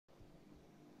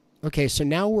Okay, so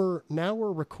now we're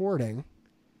recording.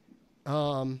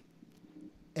 And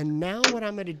now what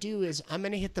I'm going to do is I'm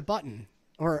going to hit the button.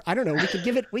 Or I don't know, we could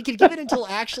give it until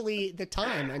actually the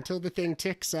time, until the thing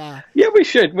ticks. Yeah, we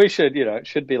should. It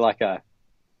should be like a.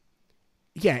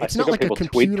 Yeah, I it's still not got like a people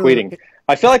computer. tweeting.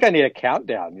 I feel like I need a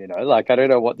countdown. Like I don't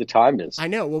know what the time is. I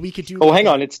know. Well, we could do Oh, like hang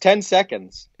on, it's 10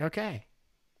 seconds. Okay.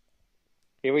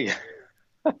 Here we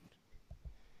go.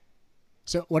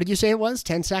 So what did you say it was?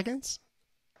 10 seconds?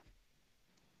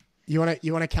 You wanna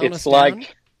count us It's down?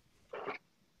 like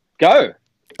go,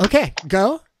 Okay,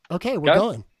 go. Okay, we're go,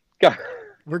 going. go.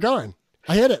 We're going.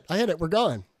 I hit it. We're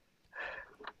going.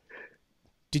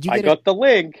 Did you I get got it? the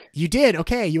link. You did.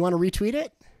 Okay, you want to retweet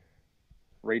it?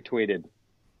 Retweeted.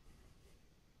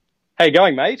 How you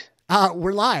going, mate?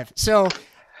 We're live. So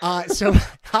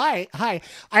hi. I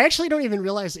actually don't even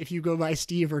realize if you go by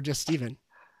Steve or just Steven.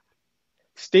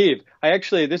 Steve,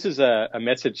 this is a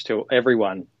message to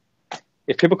everyone.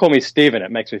 If people call me Steven,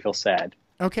 it makes me feel sad.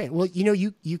 Okay, well,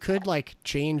 you could like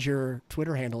change your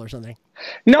Twitter handle or something.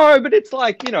 No, but it's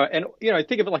like, and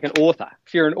think of it like an author.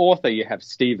 If you're an author, you have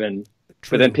Steven,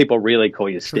 True. but then people really call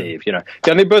you True. Steve,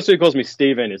 The only person who calls me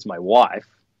Steven is my wife.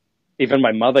 Even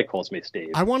my mother calls me Steve.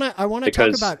 I want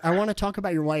to talk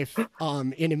about your wife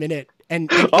in a minute.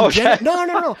 And Okay.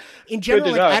 No. In general, Good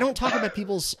to like, know. I don't talk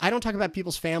about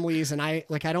people's families, and I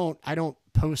don't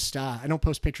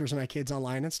post pictures of my kids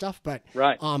online and stuff. But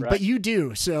Right. but you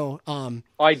do. So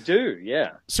I do,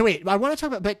 yeah. So wait, I want to talk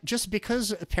about, but just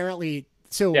because apparently,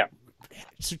 so Yeah.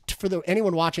 so for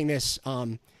anyone watching this,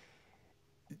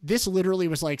 this literally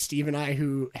was like Steve and I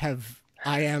who have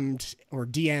IM'd or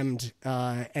DM'd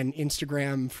and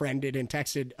Instagram friended and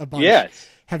texted a bunch. Yes.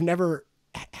 Have never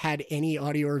had any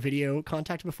audio or video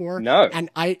contact before. No. And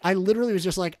I literally was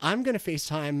just like, I'm going to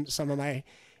FaceTime some of my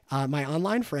my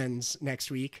online friends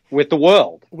next week With the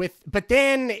world. but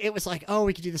then it was like, oh,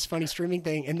 we could do this funny streaming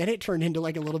thing, and then it turned into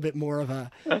like a little bit more of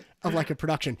a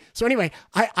production. So anyway,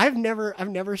 I've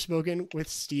never spoken with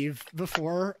Steve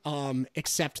before,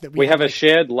 except that We have a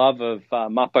shared love of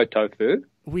Mapo tofu,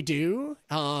 we do,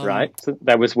 right? So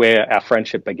that was where our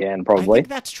friendship began, I probably. think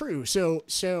that's true. So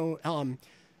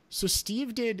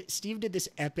Steve did this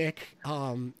epic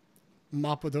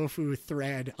Mapodofu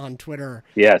thread on Twitter.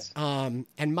 Yes. And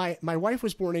my wife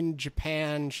was born in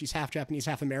Japan. She's half Japanese,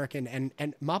 half American.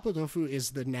 And mapo tofu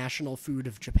is the national food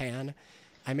of Japan.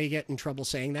 I may get in trouble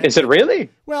saying that. Is it really?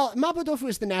 Well, mapo tofu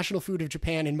is the national food of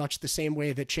Japan in much the same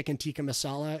way that chicken tikka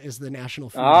masala is the national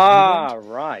food of England.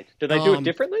 Right. Do they do it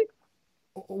differently?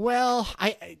 Well,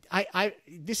 I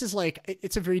this is like,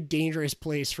 it's a very dangerous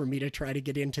place for me to try to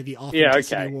get into the Yeah,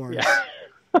 authenticity okay. wars. Yeah.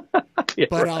 Yeah,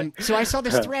 But right. so I saw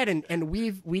this thread, and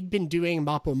we'd been doing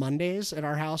Mapo Mondays at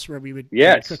our house where we would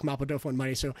Yes. cook Mapo tofu on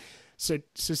Monday. So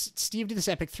Steve did this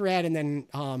epic thread, and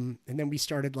then we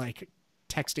started like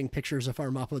texting pictures of our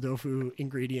Mapo tofu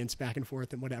ingredients back and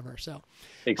forth and whatever. So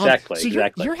Exactly. so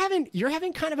exactly. you're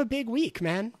having kind of a big week,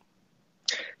 man.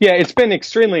 Yeah, it's been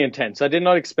extremely intense. I did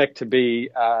not expect to be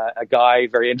a guy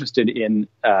very interested in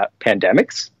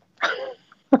pandemics.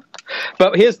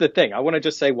 But here's the thing. I want to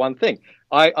just say one thing.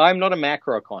 I'm not a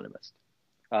macroeconomist.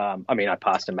 I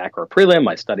passed a macro prelim.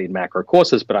 I studied macro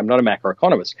courses, but I'm not a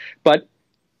macroeconomist.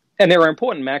 And there are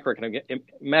important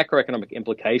macroeconomic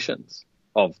implications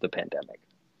of the pandemic.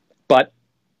 But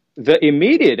the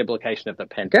immediate implication of the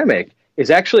pandemic is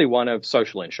actually one of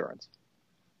social insurance.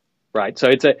 Right. So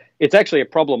it's actually a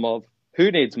problem of who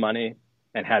needs money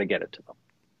and how to get it to them.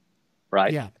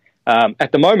 Right. Yeah.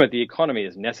 At the moment, the economy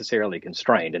is necessarily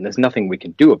constrained, and there's nothing we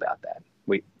can do about that.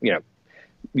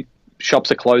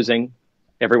 Shops are closing,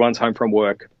 everyone's home from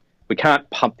work. We can't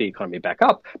pump the economy back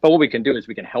up, but what we can do is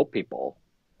we can help people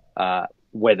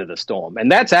weather the storm,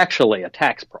 and that's actually a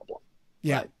tax problem.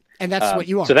 Yeah. Right? And that's what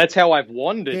you are. So that's how I've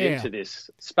wandered Yeah. into this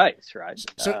space, right?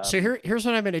 So here's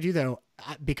what I'm going to do though,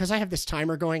 because I have this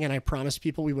timer going, and I promised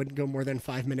people we wouldn't go more than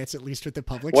 5 minutes at least with the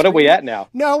public. What are we stream. at now?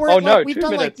 No, we're Oh, like, no, we've 2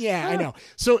 done minutes. I know.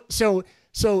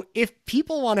 So if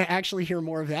people want to actually hear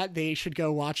more of that, they should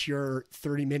go watch your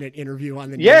 30-minute interview on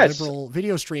the Yes. Neoliberal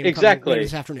video stream Exactly. later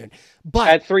this afternoon. But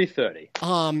At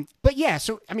 3:30. but yeah,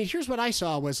 so I mean, here's what I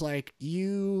saw was like,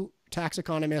 you tax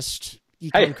economist, econ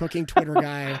Hey. cooking Twitter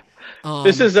guy.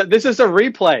 This is a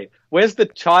replay. Where's the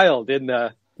child in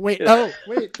the? Wait,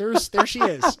 there she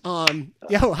is.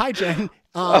 Yo, hi Jen.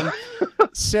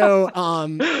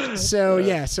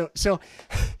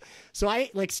 So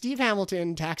I like Steve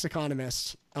Hamilton, tax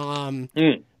economist,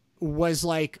 was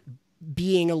like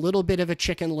being a little bit of a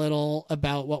Chicken Little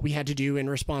about what we had to do in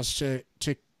response to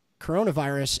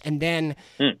coronavirus, and then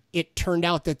it turned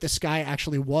out that the sky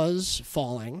actually was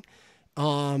falling.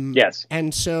 Yes.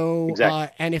 And so,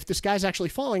 Exactly. and if the sky's actually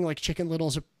falling, like Chicken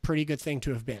Little's a pretty good thing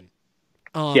to have been.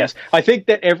 Yes. I think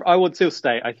that I would still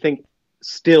say, I think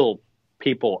still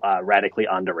people are radically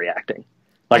underreacting.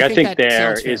 Like, I think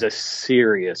there is a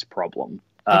serious problem.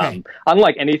 Okay.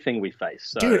 Unlike anything we face.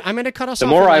 So dude, I'm going to cut us the off.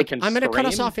 more in, I like, can I'm going to cut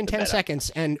us scream, off in the 10 better.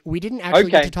 seconds. And we didn't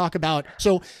actually get to talk about,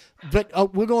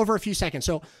 but we'll go over a few seconds.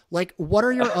 So like, what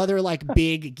are your other like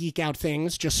big geek out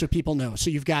things, just so people know? So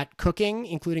you've got cooking,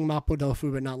 including Mapo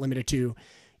Tofu, but not limited to.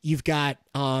 You've got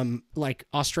like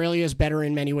Australia's better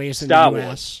in many ways than Star the US.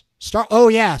 Wars. Star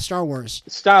Wars.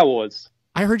 Star Wars.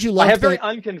 I heard you loved I have very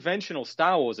unconventional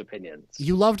Star Wars opinions.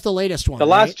 You loved the latest one. The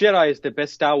Last Jedi is the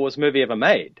best Star Wars movie ever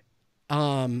made.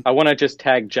 I want to just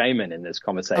tag Jamin in this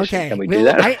conversation. Okay. Can we do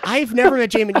that? I've never met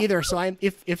Jamin either, so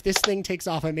if this thing takes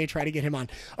off, I may try to get him on.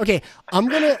 Okay,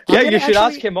 you should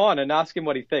ask him on and ask him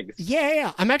what he thinks.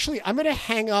 Yeah. I'm gonna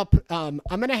hang up. I'm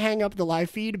gonna hang up the live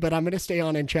feed, but I'm gonna stay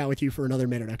on and chat with you for another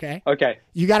minute. Okay. Okay.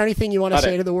 You got anything you want to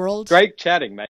say to the world? Great chatting, mate.